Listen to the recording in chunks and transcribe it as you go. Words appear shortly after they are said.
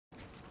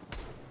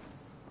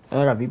And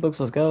I got V-Bucks,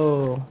 let's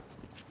go.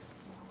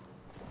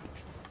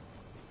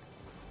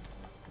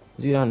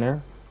 Is he down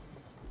there?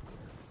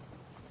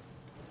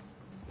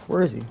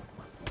 Where is he?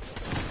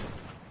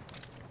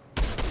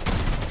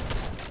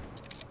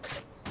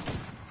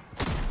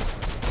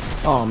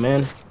 Oh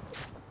man.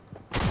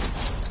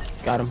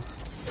 Got him.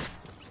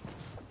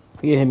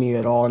 He didn't hit me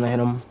at all and I hit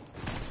him.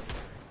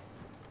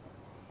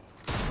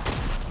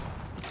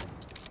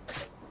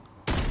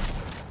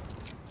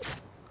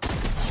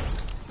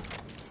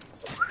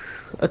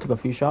 I took a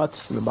few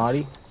shots in the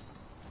body.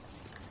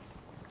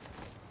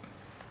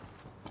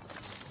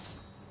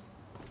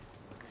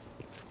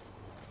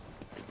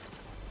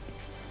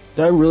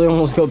 Did I really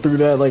almost go through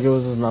that like it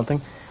was just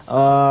nothing?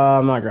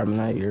 I'm not grabbing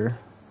that either.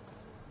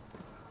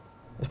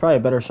 It's probably a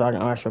better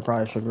shotgun. I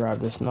probably should grab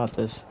this, not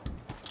this.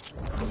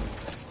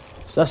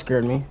 So that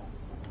scared me.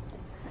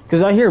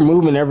 Cause I hear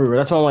movement everywhere.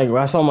 That's why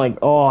I'm like,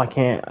 oh, I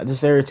can't.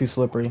 This area's too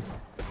slippery.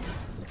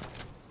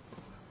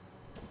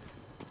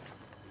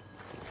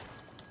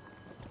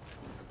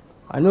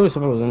 I knew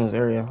something was in this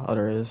area. Oh,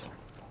 there it is.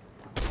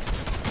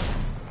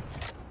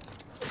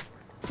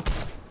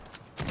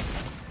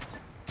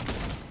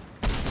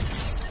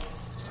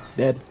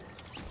 Dead.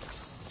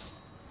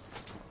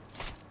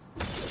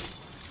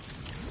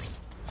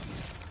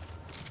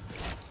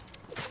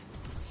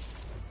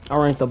 I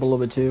ranked up a little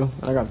bit too.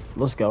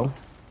 Let's go.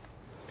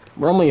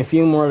 We're only a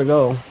few more to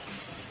go.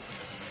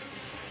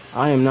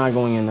 I am not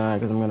going in that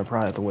because I'm gonna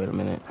probably have to wait a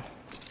minute.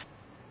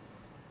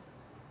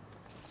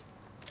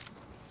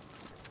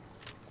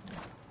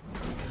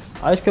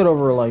 I just killed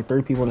over like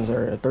 30 people in this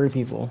area. 30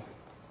 people.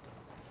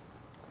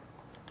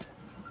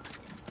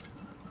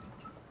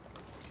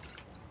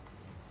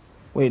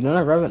 Wait, did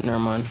I grab it? Never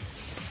mind.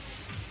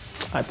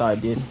 I thought I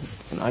did.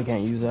 And I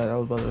can't use that. I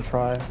was about to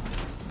try.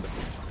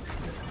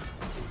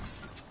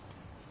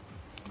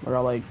 I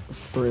got like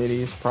 3 of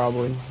these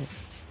probably.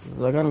 Is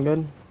that gun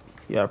good?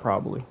 Yeah,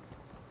 probably.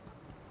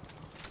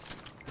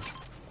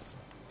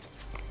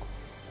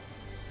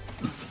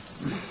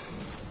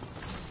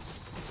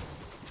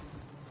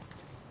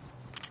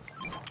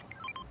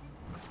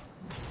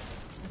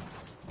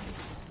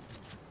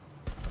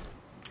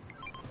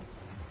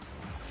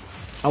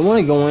 I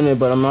want to go in it,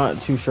 but I'm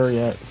not too sure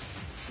yet.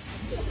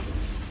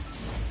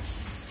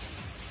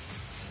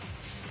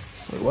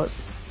 Wait, what?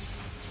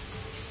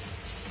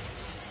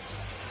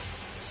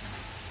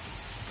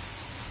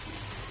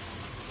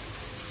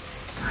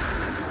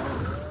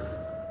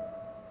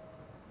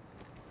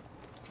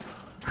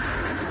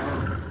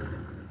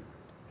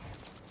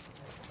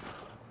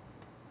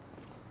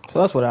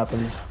 So that's what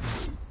happens.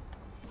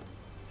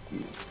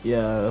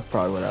 Yeah, that's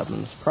probably what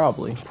happens.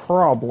 Probably.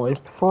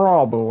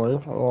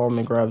 Oh, let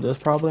me grab this.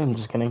 Probably. I'm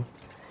just kidding.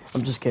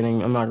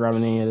 I'm not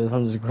grabbing any of this.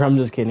 I'm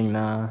just kidding.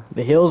 Nah.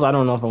 The heals, I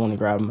don't know if I want to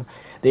grab them.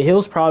 The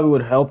heals probably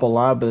would help a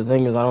lot, but the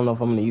thing is, I don't know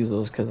if I'm gonna use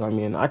those because I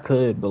mean, I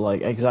could, but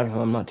like exactly,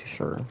 I'm not too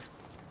sure.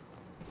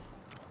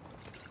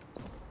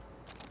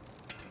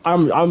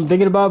 I'm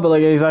thinking about it, but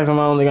like exactly, I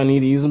don't think I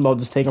need to use them. But I'll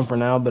just take them for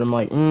now. But I'm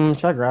like,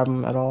 should I grab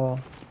them at all?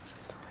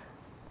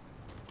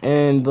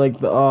 And like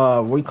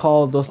the we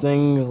call those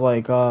things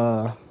like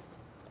those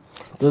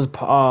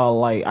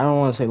like I don't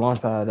want to say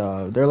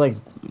launchpad. They're like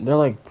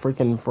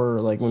freaking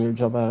for like when you're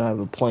jumping out of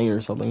a plane or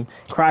something.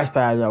 Crash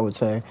pads, I would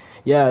say.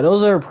 Yeah,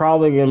 those are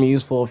probably gonna be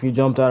useful if you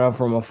jumped out of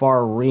from a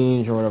far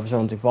range or whatever,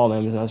 so to fall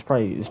damage.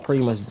 It's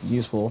pretty much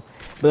useful.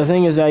 But the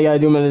thing is that you gotta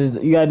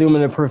do them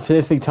in a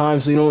specific time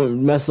so you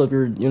don't mess up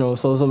your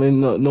so something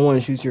no one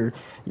shoots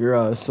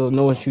so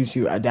no one shoots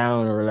you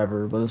down or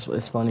whatever. But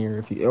it's funnier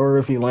if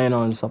you land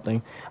on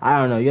something. I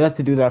don't know. You have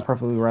to do that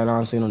perfectly right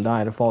on so you don't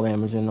die to fall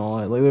damage and all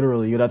that. Like,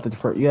 literally, you have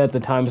to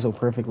time it so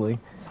perfectly.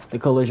 The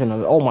collision of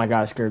it. Oh my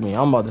god, it scared me.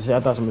 I'm about to say I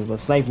thought somebody was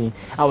gonna snipe me.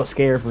 I was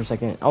scared for a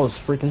second. I was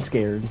freaking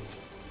scared.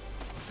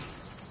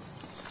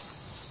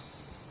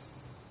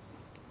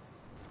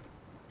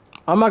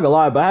 I'm not gonna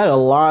lie, but I had a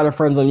lot of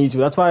friends on YouTube.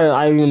 That's why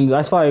I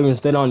even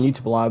stayed on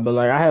YouTube a lot. But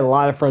like, I had a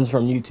lot of friends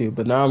from YouTube.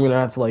 But now I'm gonna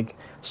have to like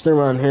stream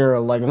around here,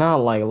 like not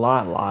like a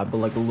lot, but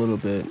like a little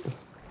bit.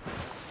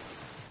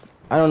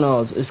 I don't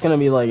know. It's gonna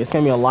be a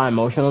lot of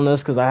motion on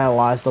this because I had a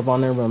lot of stuff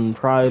on there, but I'm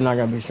probably not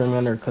gonna be streaming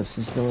on there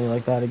consistently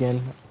like that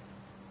again.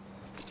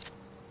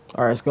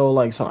 All right, let's go.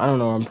 Like, so I don't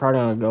know. I'm probably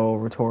gonna go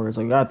over towards.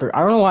 Like, I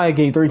don't know why I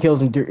gave 3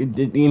 kills in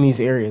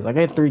these areas. Like,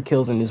 I got 3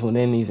 kills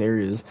within these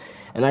areas.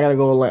 And I gotta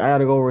go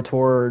over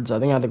towards, I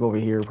think I have to go over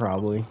here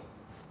probably.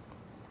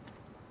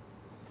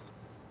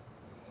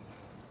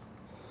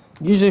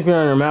 Usually if you're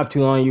on your map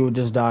too long, you would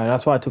just die.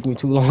 That's why it took me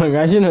too long.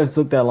 I shouldn't have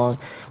took that long.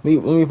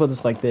 Let me put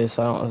this like this.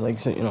 I was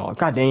like,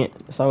 god dang it.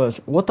 So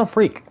what the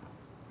freak?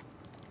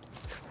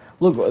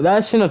 Look,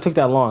 that shouldn't have took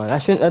that long.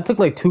 That took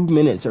like 2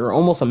 minutes or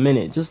almost a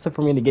minute just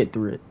for me to get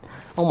through it.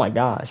 Oh my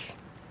gosh.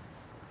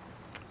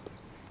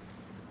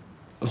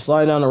 I'm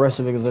sliding down the rest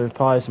of it because there's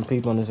probably some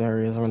people in this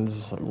area. So I'm gonna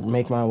just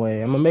make my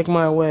way. I'm gonna make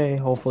my way.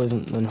 Hopefully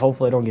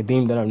I don't get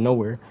beamed out of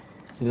nowhere.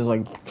 And just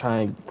like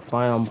trying to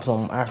find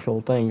some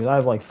actual things. I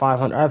have like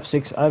 500. I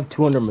have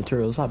 200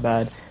 materials. It's not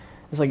bad.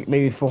 It's like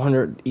maybe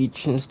 400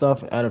 each and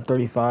stuff out of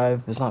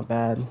 35. It's not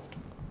bad.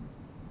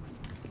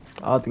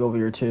 I'll have to go over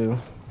here too.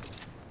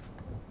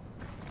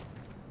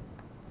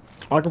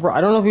 I don't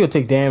know if you'll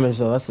take damage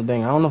though. That's the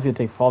thing. I don't know if you'll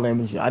take fall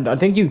damage. I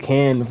think you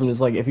can from this,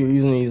 like, if you're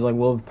using these like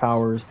will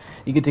powers,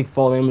 you can take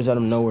fall damage out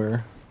of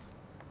nowhere.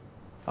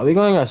 Are we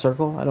going in a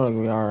circle? I don't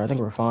think we are. I think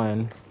we're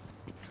fine.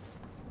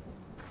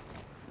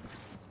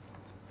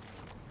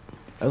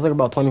 That was like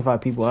about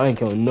 25 people. I didn't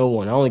kill no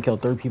one. I only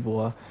killed 3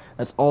 people.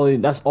 That's all.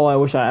 That's all. I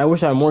wish I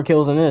had more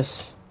kills than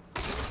this.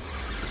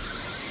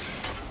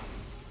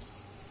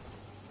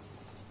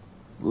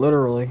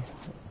 Literally.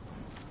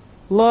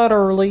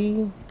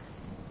 Literally.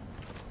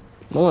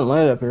 No one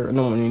landed up here.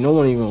 No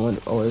one even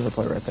went. Oh, there's a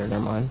player right there.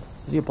 Never mind.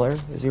 Is he a player?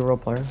 Is he a real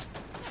player?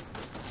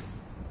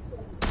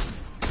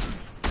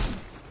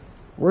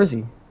 Where is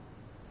he?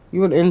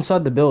 You went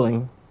inside the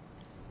building.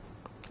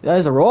 That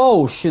is a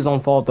oh shit's on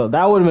fault though.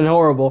 That would have been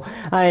horrible.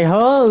 I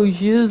hope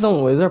shit's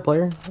on. Is there a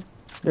player?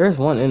 There's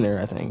one in there,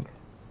 I think.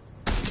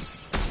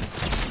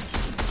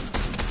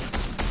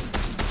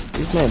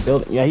 This man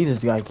built. Yeah,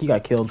 he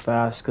got killed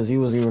fast because he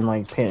wasn't even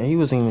like he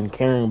wasn't even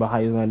caring about how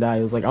he was gonna die.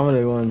 He was like, I'm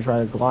gonna go and try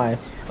to glide.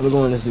 I'm gonna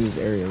go in this dude's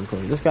area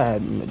because this guy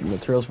had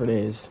materials for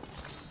days.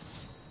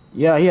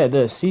 Yeah, he had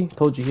this. See,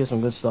 told you he had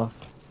some good stuff.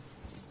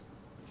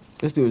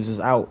 This dude is just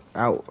out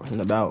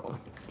and about.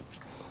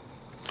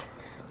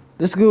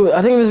 This dude,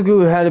 I think this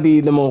dude had to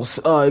be the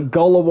most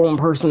gullible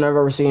person I've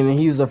ever seen, and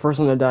he's the first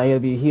one to die.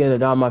 He had to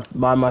die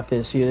by my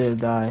fist. He had to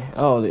die.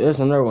 Oh, there's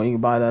another one. You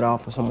can buy that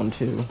off of someone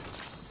too.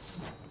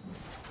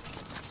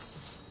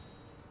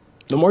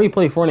 The more you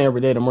play Fortnite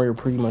every day, the more you're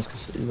pretty much,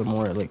 the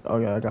more like, oh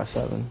yeah, I got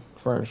 7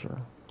 for sure.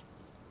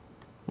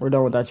 We're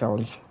done with that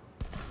challenge.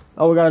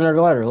 Oh, we got another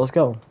glider. Let's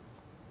go.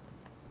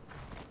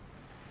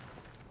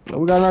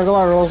 We got another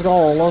glider. Let's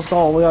go. Let's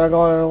go. We got a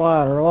glider.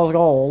 Let's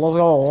go. Let's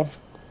go.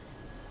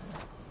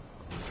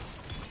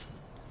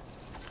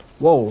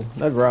 Whoa,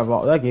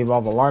 that gave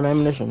off a lot of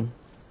ammunition.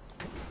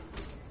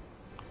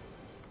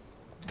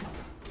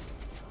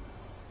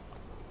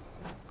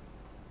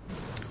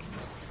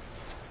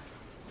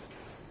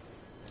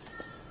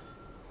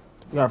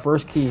 We got our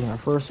first key, our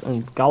first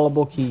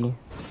gullible key.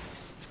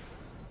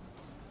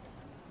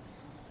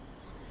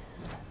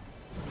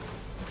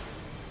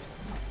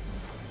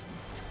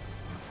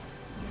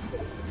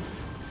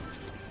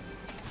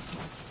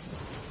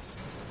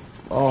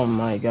 Oh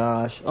my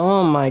gosh.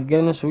 Oh my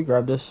goodness, should we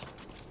grab this?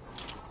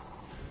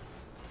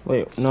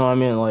 Wait, no, I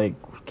mean, like,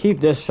 keep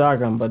this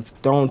shotgun, but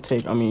don't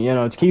take, I mean, you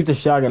know, keep the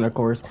shotgun, of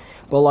course.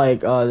 But, like,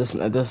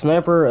 the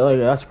sniper, like,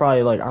 that's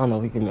probably, like, I don't know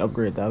if we can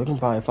upgrade that. We can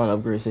probably find an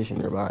upgrade station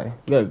nearby.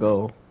 We gotta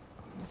go.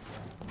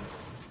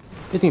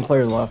 15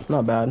 players left,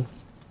 not bad.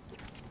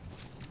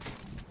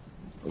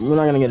 We're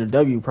not gonna get a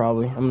W,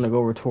 probably. I'm gonna go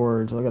over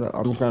towards, I'm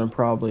gonna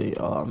probably,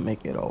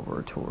 make it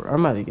over towards, I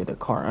might get a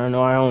car. I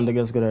don't think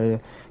it's a good idea.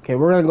 Okay,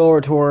 we're gonna go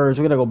over towards,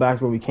 we gotta go back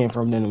to where we came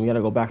from, then we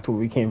gotta go back to where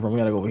we came from. We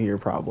gotta go over here,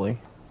 probably.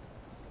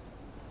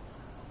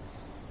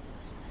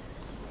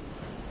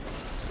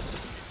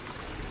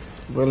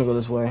 We're gonna go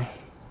this way.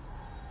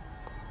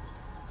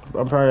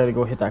 I'm probably gonna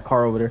go hit that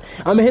car over there.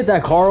 I'm gonna hit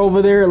that car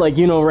over there, like,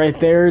 you know, right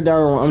there.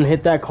 Down. I'm gonna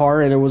hit that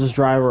car, and then we'll just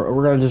drive.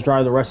 We're gonna just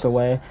drive the rest of the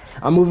way.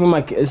 I'm moving my.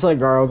 It's like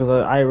Garo because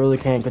I really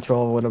can't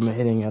control what I'm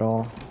hitting at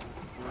all.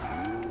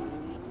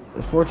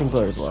 There's 14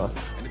 players left.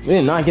 We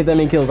did not get that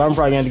many kills. I'm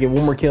probably gonna have to get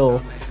one more kill,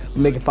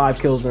 make it 5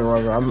 kills in a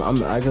row.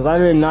 Because I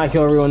did not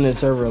kill everyone in the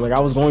server. Like, I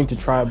was going to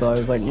try, but I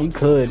was like, you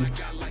could.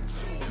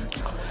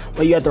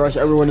 But you have to rush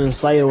everyone in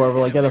sight or whatever.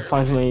 Like, you gotta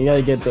find somebody. You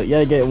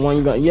gotta get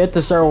one gun. You have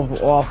to start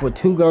off with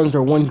 2 guns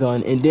or 1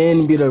 gun, and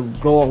then be to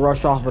go and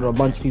rush off with a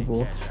bunch of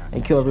people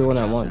and kill everyone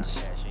at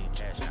once.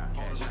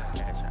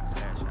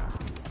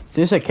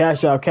 This is a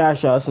cash out.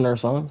 That's in their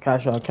song.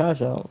 Cash out.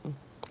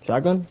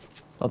 Shotgun?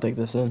 I'll take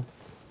this in.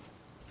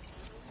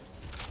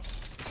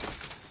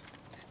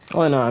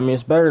 Oh no, I mean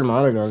it's better than my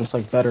other gun. It's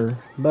like better,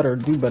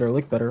 do better,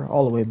 lick better,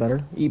 all the way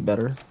better, eat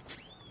better.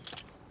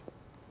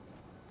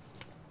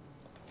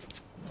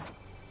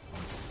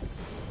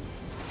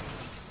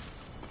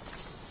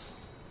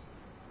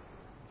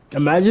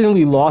 Imagine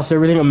we lost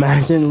everything.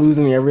 Imagine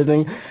losing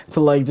everything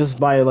to like just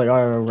buy like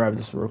I'll grab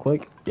this real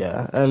quick.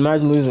 Yeah, and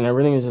imagine losing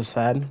everything is just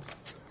sad.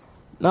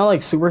 Not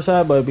like super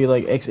sad, but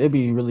it'd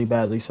be really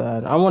badly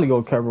sad. I want to go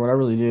with everyone, I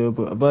really do,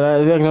 but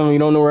I think you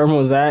don't know where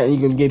everyone's at, and you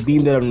can get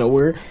beamed out of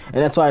nowhere, and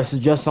that's why I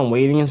suggest I'm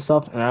waiting and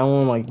stuff, and I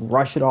don't want to like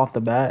rush it off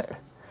the bat.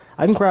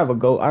 I can grab a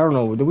ghost. I don't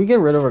know. Did we get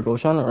rid of our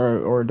ghost shot,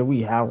 or do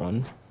we have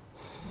one?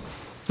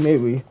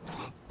 Maybe.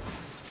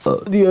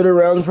 The other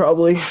round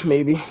probably,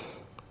 maybe.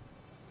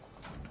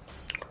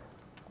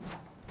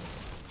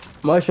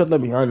 Might shut that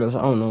behind us.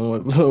 I don't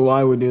know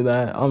why we do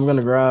that. I'm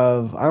gonna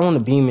grab. I don't want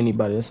to beam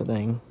anybody. That's the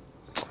thing.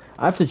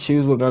 I have to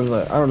choose what guns.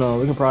 I don't know.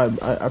 We can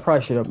probably. I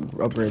probably should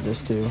upgrade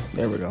this too.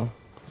 There we go.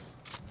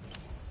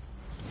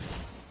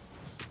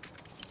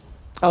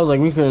 I was like,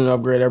 we couldn't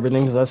upgrade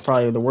everything because that's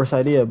probably the worst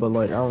idea. But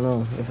like, I don't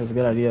know if it's a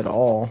good idea at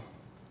all.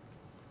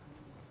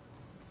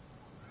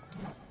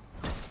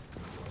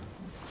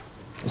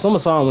 It's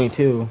almost on me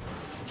too.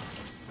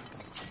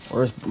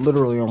 Or it's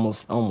literally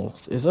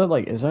almost. Is that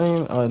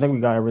even, I think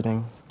we got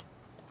everything.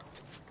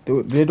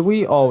 Did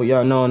we? Oh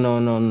yeah,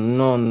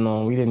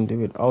 no, we didn't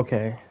do it.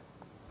 Okay.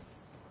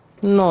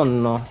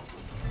 No.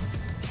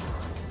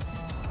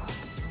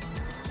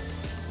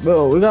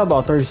 Well, we got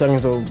about 30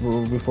 seconds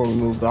before we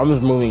move. I'm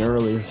just moving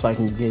earlier so I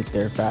can get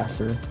there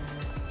faster.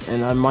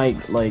 And I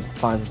might, like,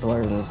 find some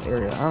players in this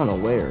area. I don't know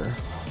where.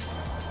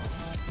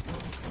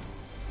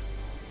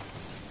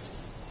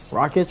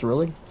 Rockets,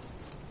 really?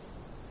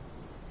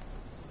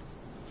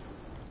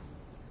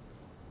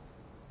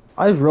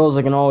 I just realized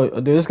I can always...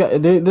 Dude,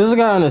 there's a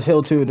guy on this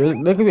hill, too. There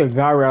could be a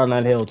guy around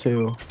that hill,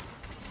 too.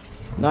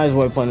 Nice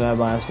way pointing that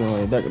by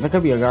accidentally. There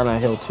could be a guy on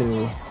that hill,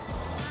 too.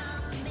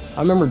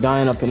 I remember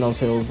dying up in those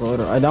hills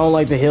later. I don't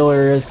like the hill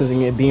areas because you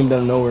get beamed out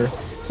of nowhere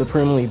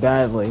supremely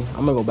badly.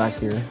 I'm gonna go back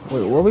here.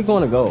 Wait, where are we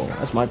going to go?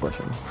 That's my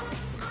question.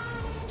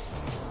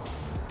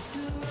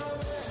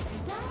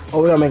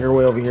 Oh, we gotta make our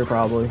way over here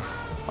probably.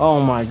 Oh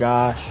my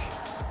gosh.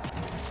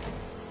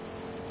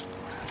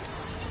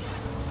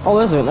 Oh,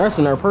 that's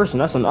another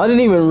person. I didn't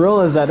even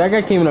realize that. That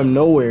guy came out of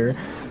nowhere.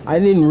 I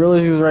didn't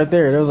realize he was right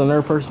there. There was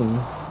another person.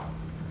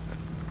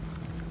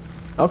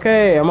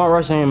 Okay, I'm not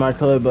rushing him. I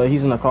could, but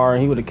he's in the car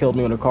and he would have killed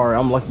me with a car.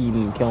 I'm lucky he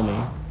didn't kill me.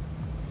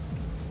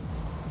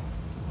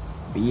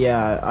 But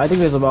yeah, I think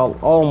there's about...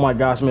 Oh my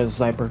gosh, there's a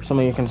sniper.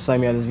 Somebody can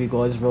snipe me out of this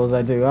vehicle. I just realized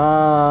I do.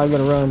 Ah, I'm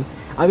gonna run.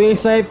 I'm being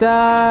sniped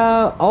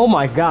out. Oh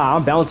my god,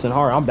 I'm bouncing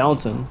hard. I'm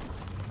bouncing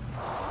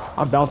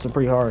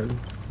pretty hard.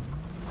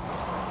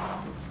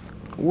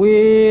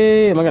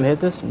 Wee! Am I gonna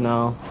hit this?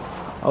 No.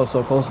 I was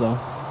so close though.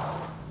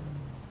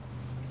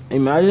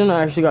 Imagine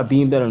I actually got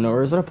beamed out of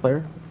nowhere. Is that a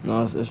player?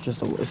 No, it's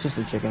just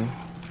a chicken.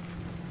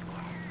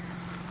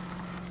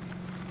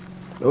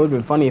 It would have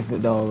been funny if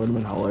it though. It would have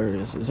been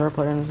hilarious. Is there a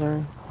player in this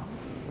area?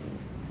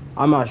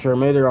 I'm not sure.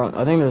 Maybe they're on.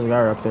 I think there's a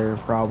guy up there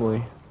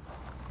probably.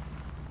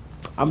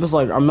 I'm just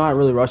like I'm not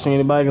really rushing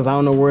anybody because I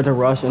don't know where to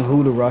rush and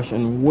who to rush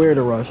and where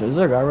to rush. Is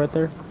there a guy right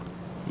there?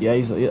 Yeah,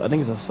 I think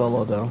he's a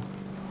solo though.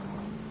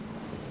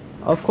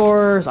 Of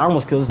course, I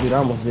almost killed this dude. I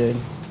almost did.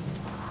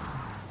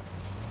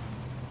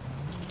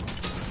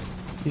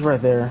 He's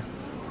right there.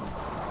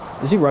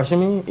 Is he rushing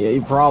me? Yeah, he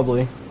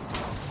probably.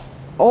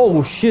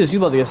 Oh shit, he's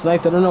about to get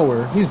sniped out of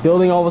nowhere. He's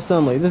building all of a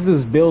sudden. Like, this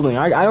dude's building.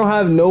 I don't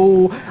have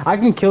no... I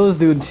can kill this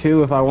dude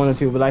too if I wanted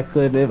to, but I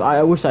could.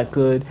 I wish I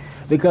could.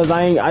 Because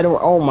I don't...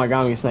 Oh my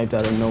god, I'm getting sniped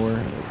out of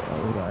nowhere.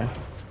 Oh, guy.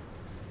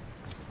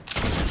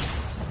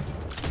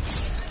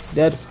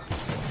 Dead.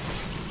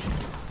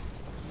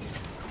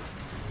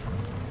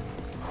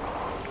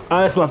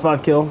 Alright, that's my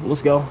 5 kill.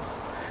 Let's go.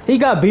 He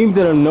got beamed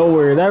out of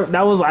nowhere.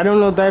 That was... I don't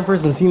know if that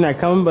person seen that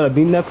coming, but I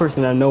beamed that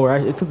person out of nowhere.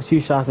 It took 2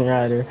 shots and you're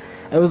out of there.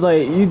 It was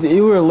like,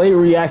 you were a late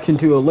reaction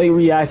to a late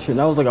reaction.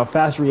 That was like a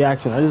fast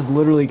reaction. I just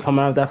literally come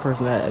out of that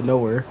person out of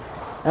nowhere.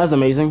 That was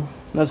amazing.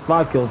 That's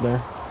 5 kills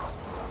there.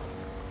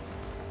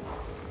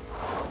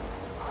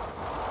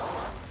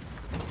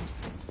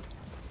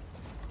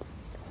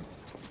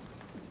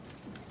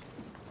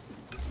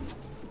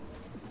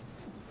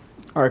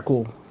 Alright,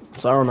 cool.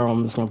 So I don't know,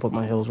 I'm just gonna put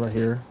my hills right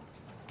here.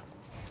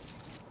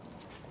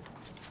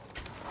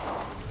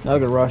 Now a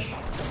good rush.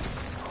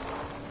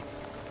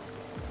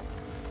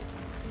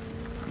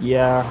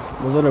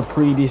 Yeah, was that a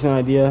pretty decent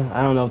idea?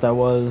 I don't know if that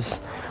was.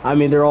 I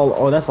mean, they're all...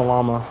 Oh, that's a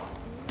llama.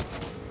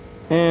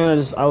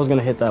 And I was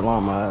gonna hit that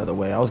llama out of the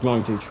way. I was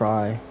going to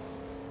try.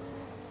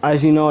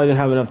 As you know, I didn't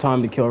have enough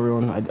time to kill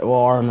everyone.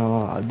 Well, I don't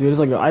know. Dude, it's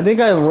like... I think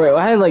I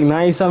had like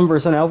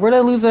 97% health. Where did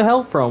I lose the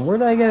health from? Where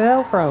did I get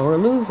health from? Or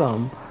lose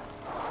them?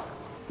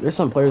 There's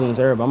some players in this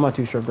area, but I'm not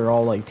too sure if they're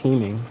all like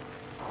teaming.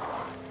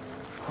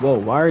 Whoa,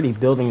 why are they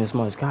building this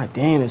much? God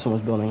damn, there's so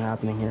much building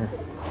happening here.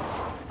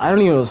 I don't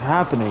even know what's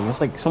happening.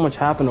 It's like so much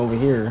happened over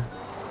here.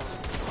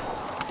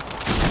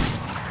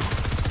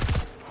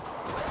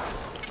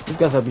 These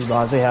guys have to be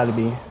bots. They had to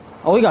be.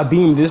 Oh, he got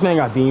beamed. This man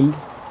got beamed.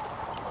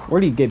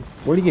 Where'd he get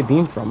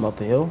beamed from? Up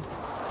the hill?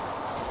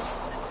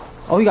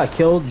 Oh, he got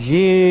killed.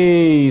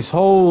 Jeez,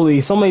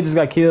 holy! Somebody just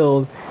got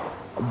killed,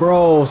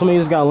 bro. Somebody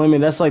just got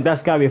eliminated.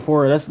 That's gotta be a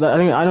four. I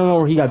don't know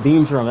where he got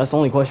beamed from. That's the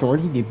only question. Where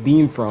did he get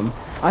beamed from?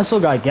 I still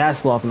got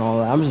gas left and all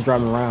that. I'm just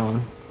driving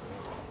around.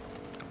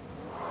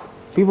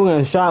 People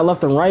getting shot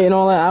left and right and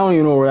all that. I don't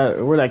even know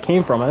where that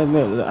came from. I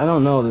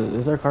don't know.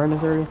 Is there a car in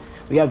this area?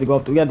 We have to go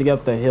up. We have to get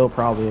up the hill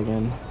probably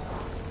again.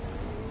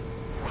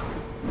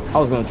 I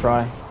was gonna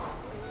try.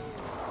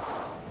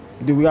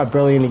 Dude, we got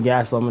barely any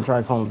gas left. I'm gonna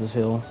try to climb up this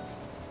hill.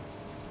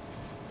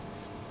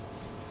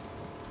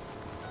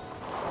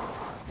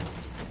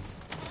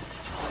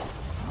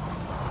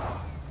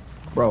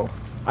 Bro,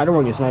 I don't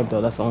want to get sniped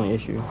though. That's the only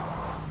issue.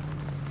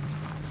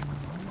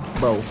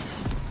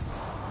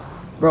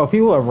 Bro,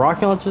 people have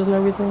rocket launchers and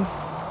everything.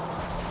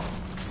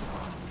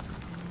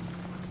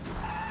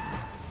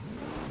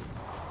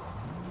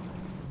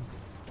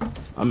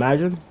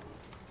 Imagine.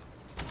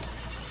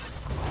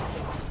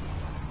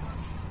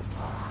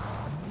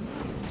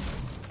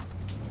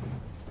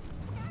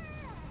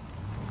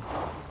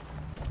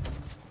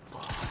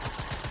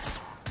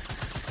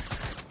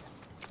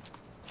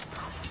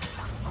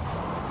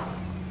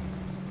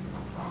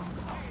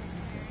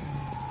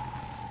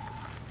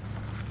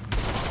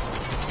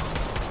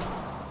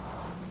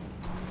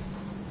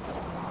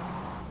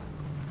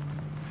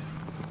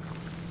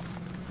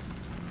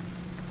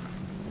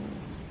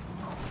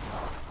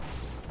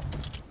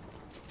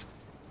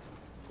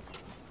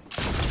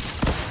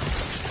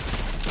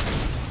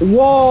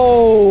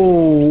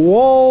 Whoa!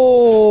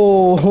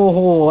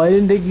 Whoa! I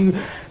didn't think you.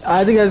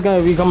 I think that's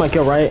gonna become my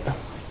kill, right?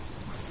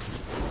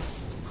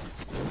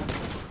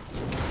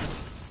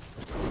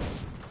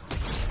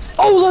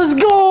 Oh, let's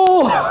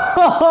go!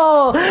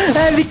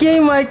 That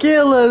became my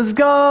kill. Let's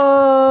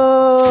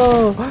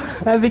go!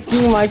 That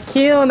became my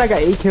kill, and I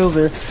got 8 kills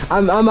there.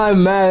 I'm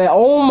mad.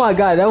 Oh my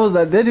god,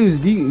 that dude's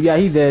deep. Yeah,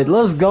 he did.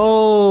 Let's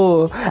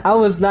go! I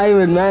was not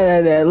even mad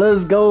at that.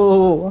 Let's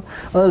go!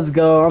 Let's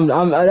go!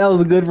 That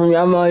was good for me.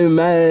 I'm not even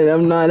mad.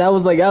 I'm not. That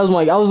was I was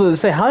gonna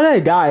say, how did I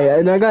die?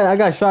 And I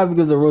got shot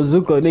because of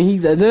Rozuko. And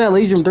then I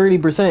lasered him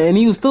 30%, and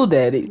he was still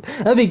dead.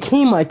 That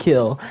became my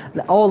kill.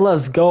 Oh,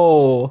 let's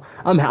go!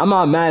 I'm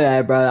not mad at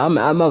it, bro.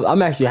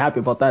 I'm actually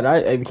happy about that.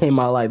 It became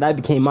my life. That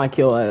became my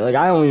kill. Like,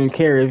 I don't even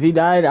care if he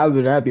died. I would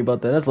be happy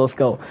about that. Let's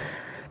go.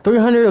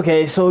 300.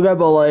 Okay, so we got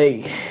about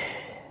like,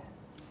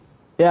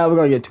 yeah, we're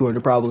gonna get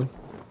 200 probably.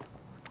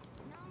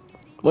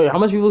 Wait, how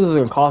much people is it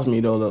gonna cost me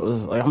though?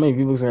 Like, how many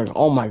people is it gonna?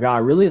 Oh my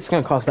god, really? It's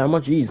gonna cost that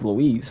much? Jeez,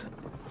 Louise.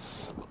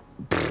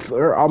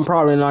 I'm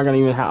probably not gonna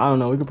even have. I don't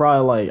know. We could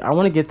probably like. I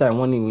want to get that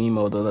one new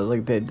emote though.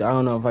 Like that. I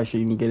don't know if I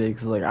should even get it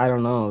because like I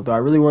don't know. Do I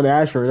really want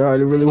Asher? Do I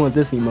really want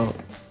this emote?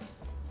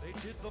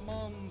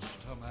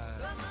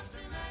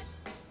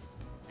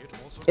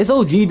 It's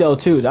OG though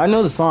too. I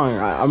know the song.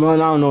 I mean, I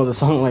don't know the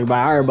song like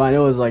by heart, but I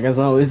know it's like it's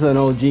an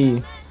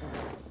OG.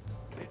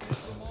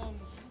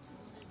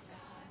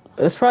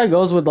 This probably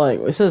goes with like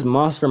it says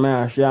Monster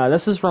Mash. Yeah,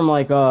 this is from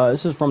like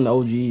this is from the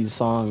OG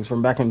songs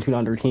from back in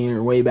 2013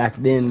 or way back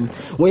then,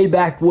 way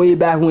back when,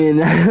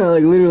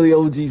 like literally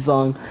OG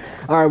song.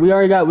 All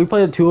right, we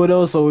played 2 of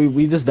those, so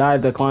we just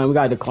died decline. We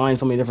got declined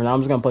so many different. I'm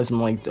just gonna play some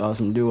like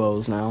some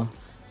duos now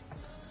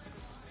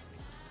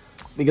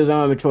because I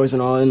don't have a choice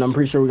and all, and I'm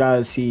pretty sure we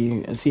gotta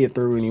see it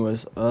through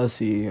anyways. Let's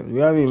see.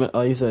 We haven't even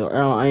he said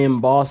I am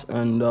boss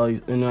and I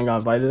got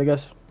invited I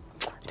guess.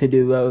 To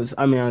duos.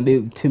 I mean, I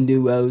do 2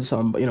 duos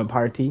in a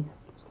party.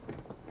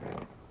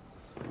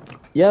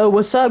 Yo,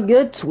 what's up,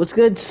 goods? What's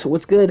good?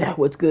 What's good?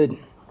 What's good?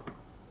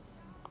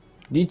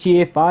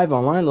 GTA 5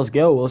 online. Let's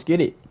go. Let's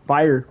get it.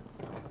 Fire.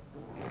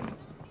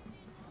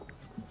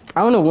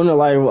 I don't know when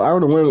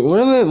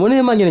when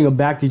am I gonna go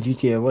back to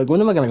GTA? Like,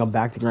 when am I gonna go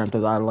back to Grand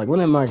Theft Auto? Like, when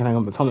am I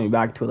gonna be coming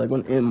back to it? Like,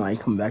 when am I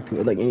coming back to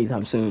it? Like,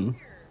 anytime soon.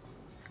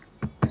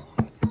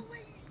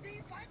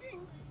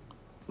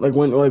 Like,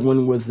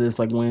 when was this?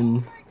 Like,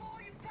 when?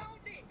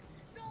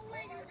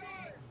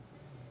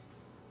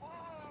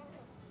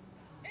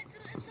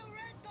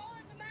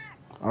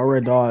 A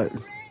red dot.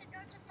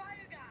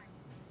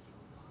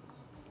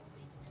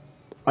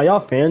 Are y'all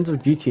fans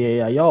of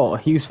GTA? Are y'all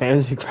huge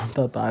fans of Grand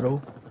Theft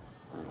Auto?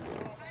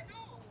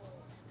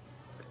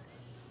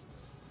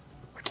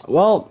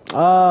 Well,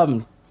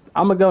 I'm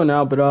gonna go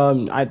now, but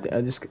I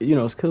just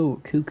it's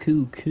cool.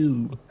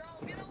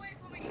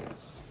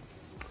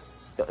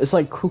 It's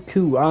like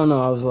cool. I don't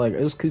know. I was like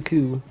it was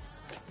cool.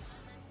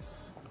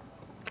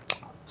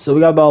 So we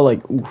got about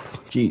like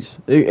jeez,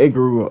 it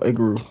grew.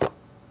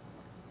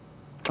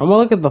 I'm gonna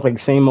look at the like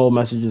same old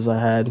messages I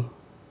had.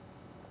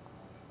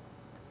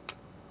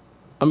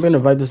 I'm gonna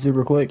invite this dude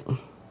real quick.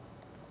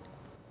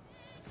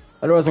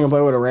 Otherwise, I'm gonna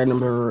play with a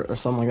random or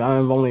something like that.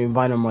 I've only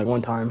invited him like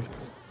one time.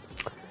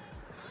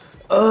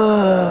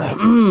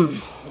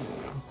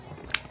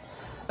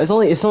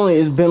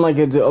 It's been like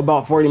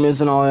about 40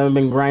 minutes and all. I've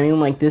been grinding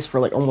like this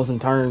for like almost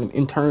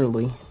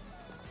internally.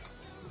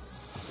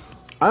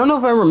 I don't know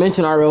if I ever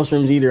mentioned RL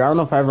streams either. I don't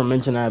know if I ever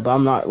mentioned that, but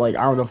I'm not like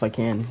I don't know if I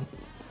can.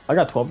 I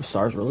got 12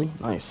 stars, really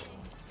nice.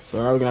 So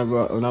now we're gonna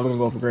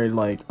go upgrade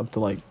like up to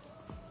like,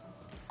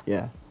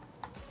 yeah.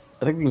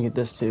 I think we can get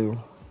this too.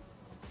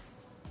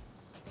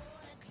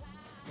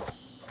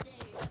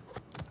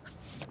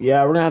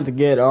 Yeah, we're gonna have to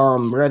get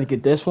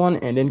this one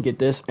and then get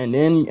this and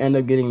then end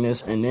up getting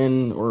this and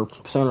then or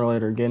sooner or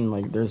later again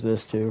like there's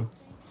this too.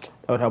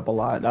 That would help a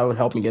lot. That would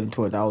help me get it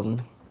to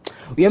 1,000.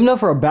 We have enough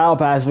for a battle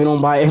pass if we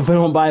don't buy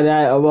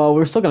that. Well,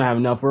 we're still gonna have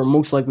enough. We're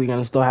most likely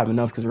gonna still have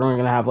enough because we're only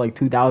gonna have like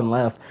 2,000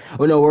 left.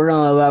 Well, no, we're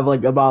gonna have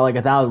like about like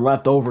 1,000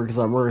 left over because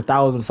we're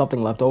 1,000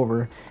 something left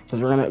over because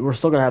we're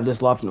still gonna have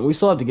this left and we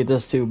still have to get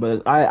this too.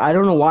 But I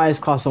don't know why it's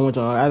cost so much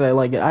on it.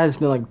 I just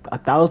spent like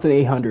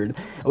 1,800.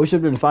 I wish it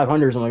had been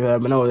 500 or something like that.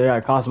 But no, they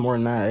gotta cost more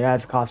than that. It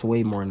has to cost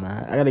way more than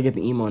that. I gotta get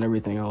the emo and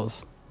everything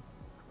else.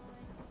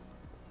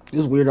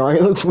 It's weird.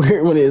 It looks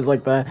weird when it is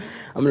like that.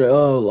 I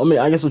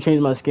guess we'll change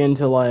my skin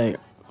to like,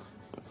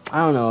 I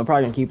don't know. I'm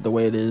probably gonna keep it the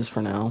way it is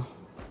for now.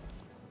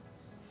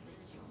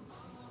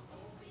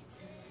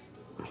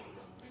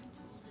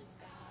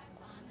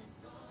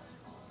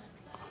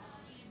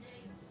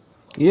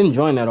 He didn't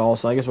join at all,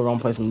 so I guess we're gonna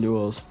play some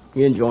duos.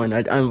 He didn't join. I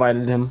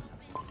invited him.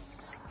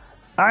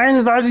 I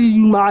invited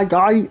you, my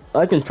guy.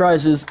 I can try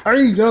this. There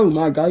you go,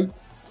 my guy.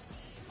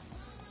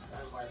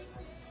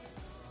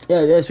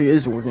 Yeah, this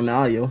is working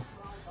audio.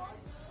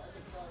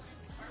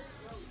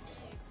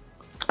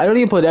 I don't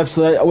even put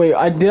episode. Wait,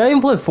 did I even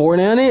put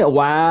Fortnite on it?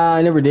 Wow,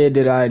 I never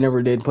did I? I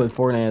never did put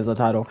Fortnite as the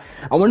title.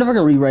 I wonder if I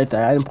can rewrite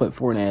that. I didn't put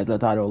Fortnite as the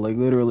title. Like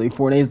literally,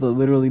 Fortnite is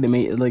literally the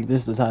main. Like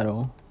this is the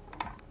title.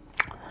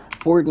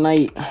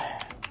 Fortnite.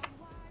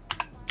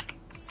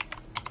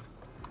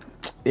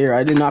 Here,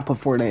 I did not put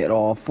Fortnite at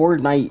all.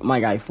 Fortnite, my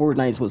guy.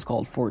 Fortnite's what's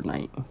called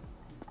Fortnite.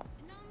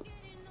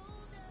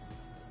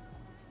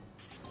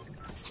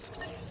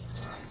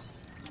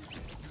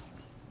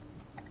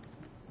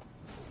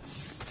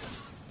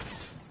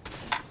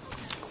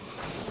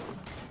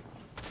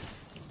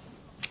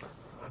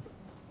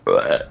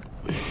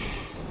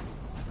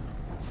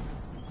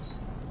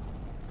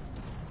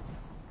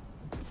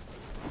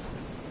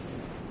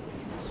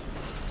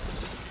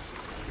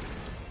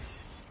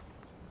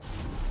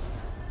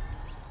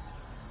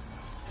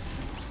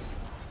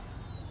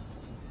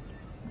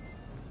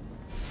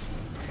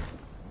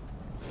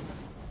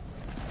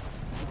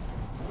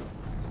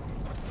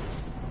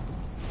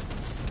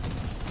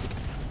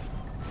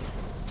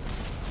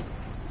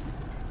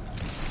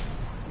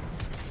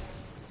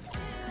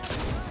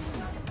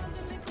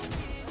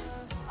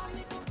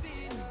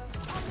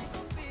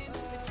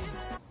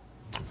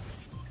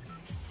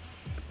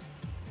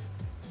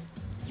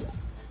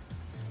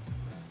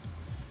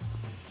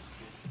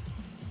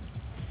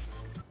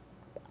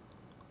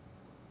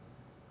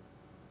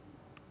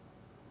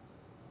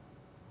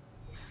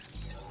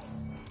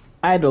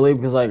 I had to leave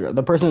because like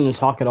the person didn't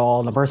talk at all,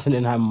 and the person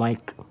didn't have a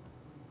mic.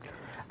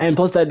 And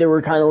plus that they were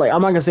kind of like,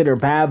 I'm not gonna say they're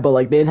bad, but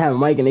like they didn't have a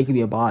mic and they could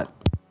be a bot.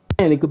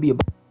 And it could be a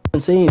bot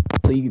insane.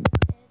 So you're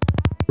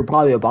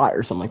probably a bot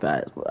or something like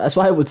that. That's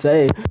what I would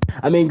say.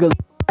 I mean, because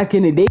back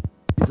in the day,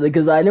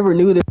 because I never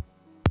knew that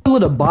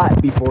with a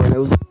bot before, and it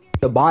was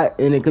a bot,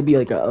 and it could be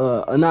like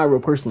a not a real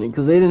person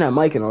because they didn't have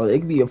mic and all. It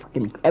could be a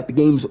fucking Epic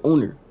Games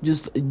owner,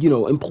 just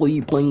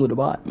employee playing with a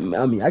bot.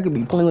 I mean, I could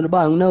be playing with a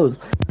bot. Who knows?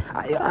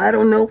 I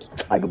don't know.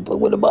 I could play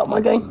with a bot, my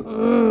guy.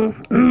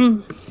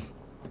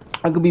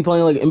 I could be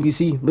playing like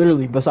NPC,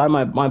 literally beside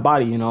my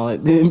body. You know,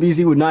 like, the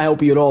NPC would not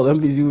help you at all. The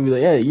NPC would be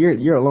like, "Yeah,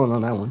 you're alone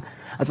on that one."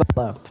 That's why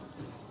I left.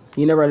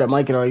 You never had that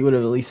mic at all. You would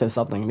have at least said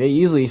something. They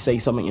usually say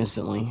something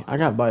instantly. I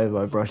got butted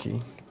by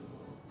Brushy.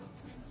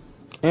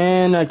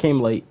 And I came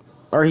late.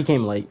 Or he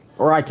came late.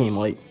 Or I came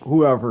late.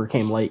 Whoever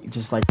came late.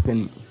 Just like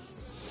couldn't.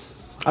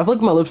 I feel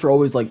like my lips are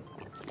always like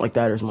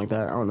that or something like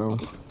that. I don't know.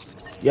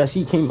 Yes,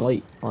 he came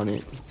late on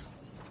it.